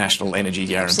 the national energy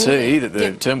guarantee that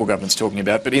the Turnbull government's talking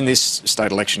about. But in this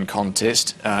state election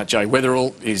contest, Jay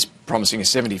Weatherill is promising a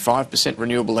 75%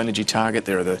 renewable energy target.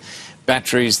 There are the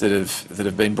batteries that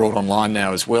have been brought online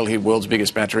now as well, here, world's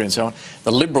biggest battery and so on.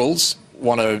 The Liberals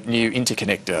want a new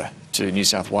interconnector to New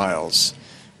South Wales.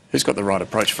 Who's got the right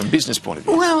approach from a business point of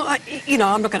view? Well, you know,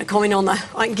 I'm not going to comment on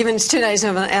given it's 2 days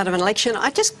out of an election,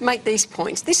 I just make these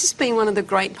points. This has been one of the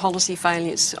great policy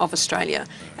failures of Australia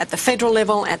at the federal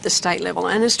level, at the state level,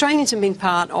 and Australians have been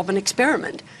part of an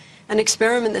experiment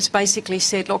that's basically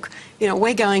said, look, you know,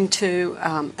 we're going to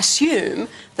assume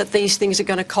that these things are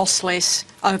going to cost less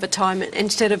over time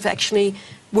instead of actually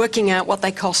working out what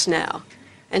they cost now.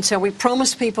 And so we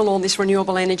promised people all this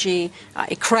renewable energy,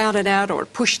 it crowded out or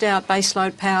it pushed out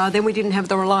baseload power, then we didn't have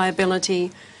the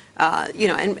reliability, you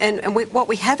know, and what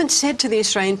we haven't said to the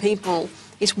Australian people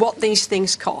is what these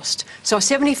things cost. So a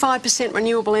 75%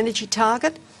 renewable energy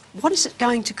target, what is it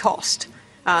going to cost?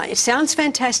 It sounds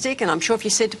fantastic, and I'm sure if you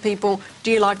said to people,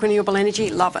 do you like renewable energy?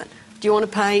 Love it. Do you want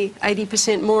to pay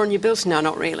 80% more on your bills? No,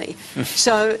 not really.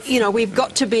 So, you know, we've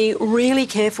got to be really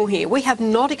careful here. We have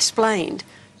not explained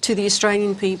to the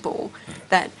Australian people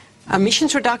that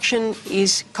emissions reduction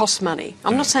costs money.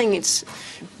 I'm not saying it's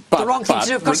the wrong thing to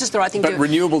do. Of course, it's the right thing to do. But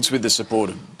renewables with the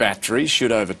support of batteries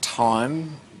should, over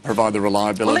time, provide the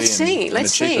reliability. Well,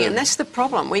 let's see, and that's the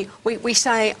problem. We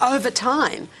say over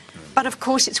time, but of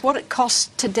course, it's what it costs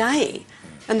today,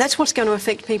 and that's what's going to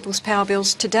affect people's power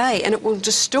bills today, and it will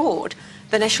distort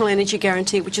the National Energy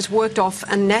Guarantee, which has worked off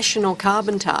a national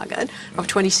carbon target of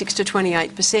 26 to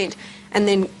 28%, and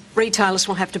then retailers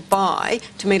will have to buy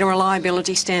to meet a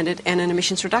reliability standard and an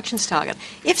emissions reductions target.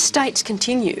 If states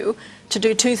continue to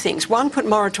do two things, one, put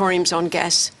moratoriums on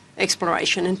gas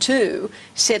exploration, and two,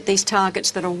 set these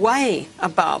targets that are way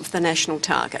above the national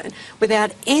target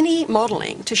without any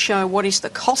modelling to show what is the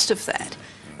cost of that,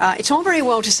 it's all very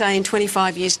well to say in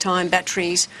 25 years' time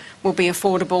batteries will be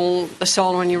affordable, the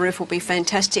solar on your roof will be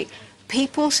fantastic.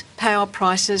 People's power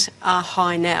prices are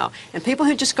high now, and people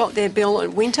who just got their bill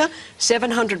at winter,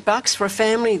 $700 for a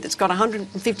family that's got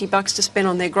 $150 to spend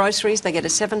on their groceries, they get a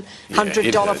 $700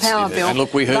 power bill. And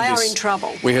look, they are in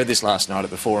trouble. We heard this last night at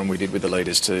the forum we did with the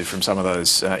leaders too, from some of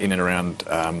those in and around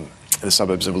the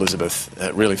suburbs of Elizabeth,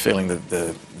 really feeling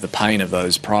the pain of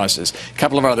those prices. A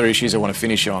couple of other issues I want to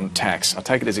finish on. Tax. I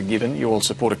take it as a given you all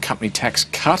support a company tax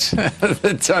cut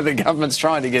that the government's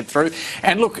trying to get through.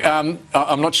 And look, I'm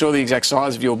not sure the exact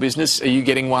size of your business. Are you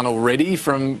getting one already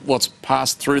from what's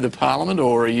passed through the Parliament,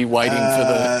 or are you waiting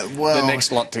for the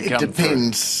next lot to come through? It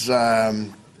depends.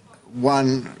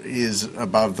 One is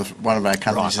above one of our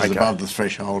companies is above the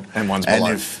threshold, and one's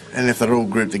below. And if they're all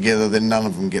grouped together, then none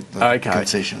of them get the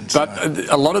concessions. But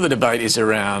a lot of the debate is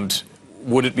around,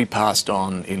 would it be passed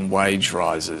on in wage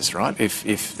rises, right?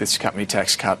 If this company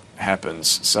tax cut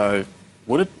happens, so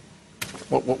would it?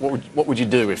 What would you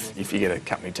do if you get a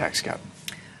company tax cut?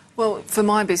 Well, for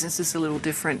my business, it's a little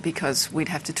different because we'd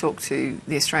have to talk to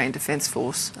the Australian Defence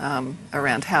Force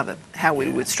around how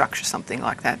we would structure something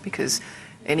like that, because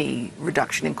any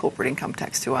reduction in corporate income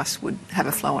tax to us would have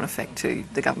a flow-on effect to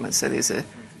the government. So there's a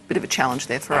bit of a challenge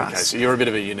there for us. Okay, so you're a bit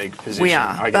of a unique position. We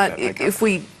are, but okay. if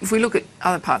we look at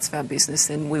other parts of our business,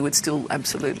 then we would still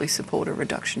absolutely support a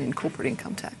reduction in corporate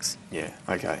income tax. Yeah,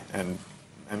 okay.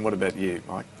 And what about you,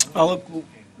 Mike? Oh, look,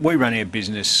 we run our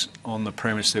business on the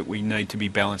premise that we need to be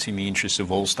balancing the interests of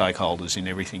all stakeholders in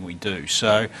everything we do.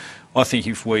 So I think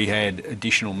if we had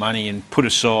additional money and put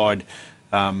aside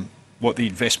what the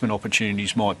investment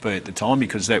opportunities might be at the time,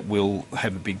 because that will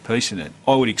have a big piece in it,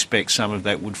 I would expect some of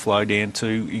that would flow down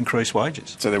to increased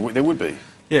wages. So there would be?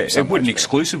 Yeah, it wouldn't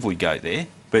exclusively go there,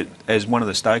 but as one of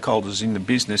the stakeholders in the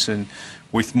business and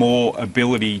with more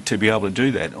ability to be able to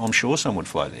do that, I'm sure some would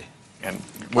flow there.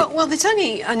 Well, there's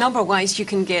only a number of ways you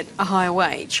can get a higher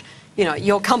wage. You know,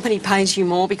 your company pays you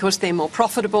more because they're more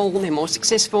profitable, they're more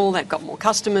successful, they've got more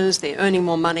customers, they're earning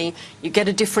more money. You get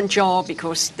a different job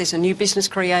because there's a new business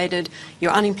created.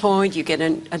 You're unemployed, you get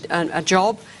a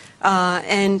job,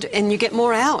 and you get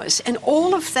more hours. And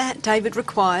all of that, David,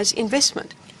 requires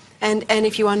investment. And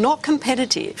if you are not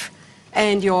competitive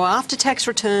and your after-tax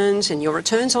returns and your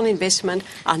returns on investment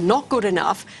are not good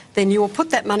enough, then you will put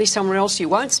that money somewhere else, you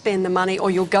won't spend the money,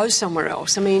 or you'll go somewhere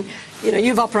else. I mean, you know,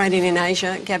 you've operated in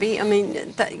Asia, Gabby. I mean,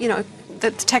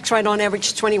 the tax rate on average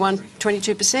is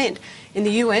 22%. In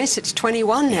the US, it's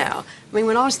 21 now. I mean,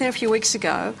 when I was there a few weeks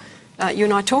ago, you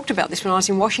and I talked about this when I was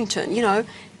in Washington, you know,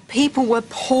 people were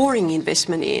pouring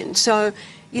investment in. So,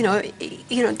 you know,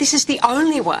 this is the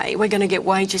only way we're going to get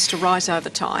wages to rise over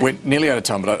time. We're nearly out of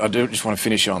time, but I do just want to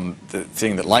finish on the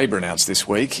thing that Labor announced this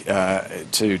week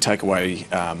to take away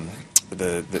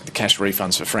the cash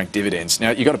refunds for franked dividends. Now,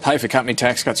 you've got to pay for company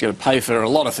tax cuts, you've got to pay for a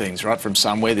lot of things, right, from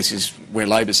somewhere. This is where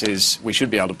Labor says we should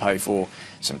be able to pay for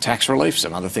some tax relief,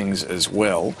 some other things as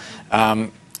well.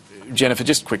 Jennifer,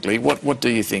 just quickly, what do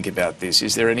you think about this?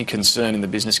 Is there any concern in the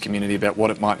business community about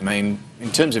what it might mean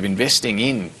in terms of investing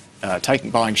in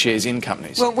buying shares in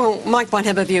companies? Well, Mike might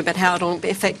have a view about how it'll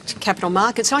affect capital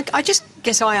markets. I just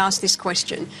guess I ask this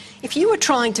question. If you were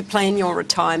trying to plan your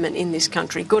retirement in this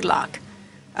country, good luck,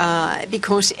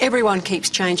 because everyone keeps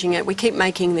changing it. We keep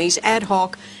making these ad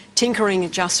hoc, tinkering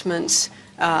adjustments.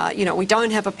 You know, we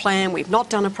don't have a plan. We've not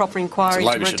done a proper inquiry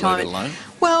into retirement. Should leave it alone.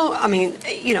 Well, I mean,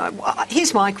 you know,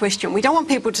 here's my question. We don't want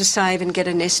people to save and get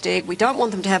a nest egg. We don't want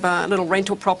them to have a little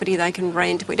rental property they can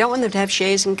rent. We don't want them to have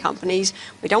shares in companies.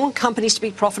 We don't want companies to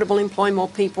be profitable, employ more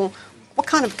people. What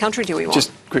kind of country do we want?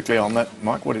 Just quickly on that,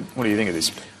 Mike, what do you think of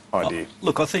this idea?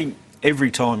 Look, I think every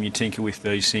time you tinker with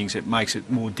these things, it makes it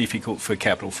more difficult for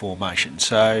capital formation.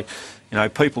 So, you know,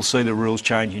 people see the rules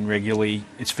changing regularly.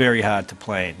 It's very hard to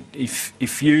plan.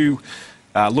 If you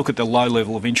look at the low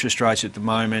level of interest rates at the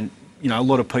moment, you know, a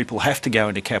lot of people have to go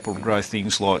into capital growth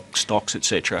things like stocks,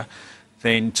 etc.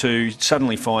 Then to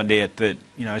suddenly find out that,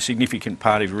 you know, a significant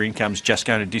part of your income's just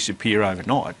going to disappear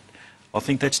overnight, I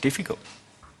think that's difficult.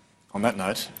 On that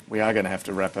note, we are going to have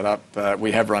to wrap it up.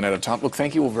 We have run out of time. Look,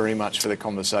 thank you all very much for the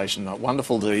conversation.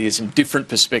 Wonderful to hear some different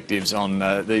perspectives on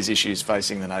these issues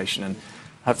facing the nation, and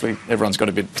hopefully everyone's got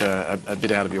a bit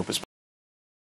out of your perspective.